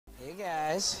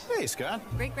guys. Hey, Scott.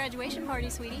 Great graduation party,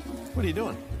 sweetie. What are you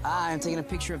doing? I'm taking a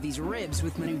picture of these ribs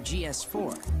with my new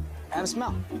GS4. Have a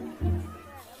smell.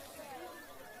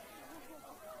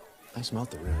 I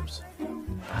smelled the ribs.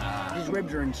 These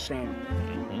ribs are insane.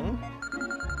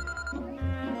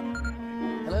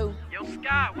 Hello? Yo,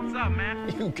 Scott, what's up,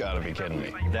 man? You gotta be kidding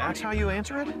me. That's how you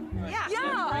answer it?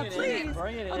 Yeah, please.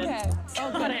 Okay.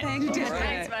 Oh, good. Thank you.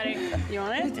 Thanks, buddy. You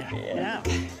want it? Yeah.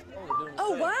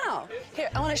 Oh, wow. Here,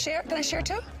 I want to share. Can I share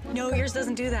too? No, yours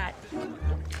doesn't do that.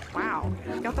 Wow,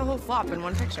 got the whole flop in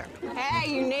one picture.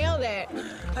 Hey, you nailed it.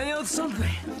 I nailed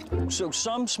something. So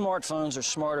some smartphones are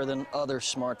smarter than other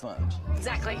smartphones.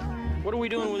 Exactly. What are we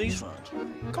doing with these phones?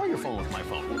 Call your phone with my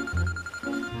phone.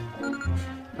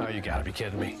 Oh, you gotta be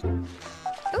kidding me.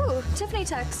 Ooh, Tiffany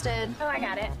texted. Oh, I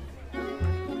got it.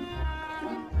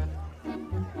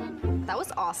 That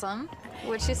was awesome.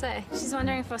 What'd she say? She's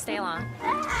wondering if we'll stay long.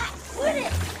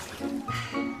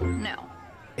 No.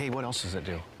 Hey, what else does it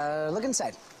do? Look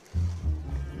inside.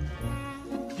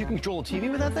 You can control a TV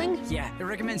with that thing? Yeah, it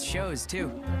recommends shows,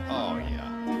 too. Oh, yeah.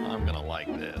 I'm gonna like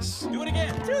this. Do it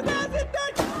again.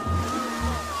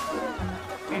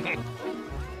 2009!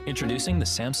 Introducing the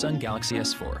Samsung Galaxy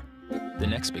S4. The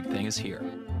next big thing is here.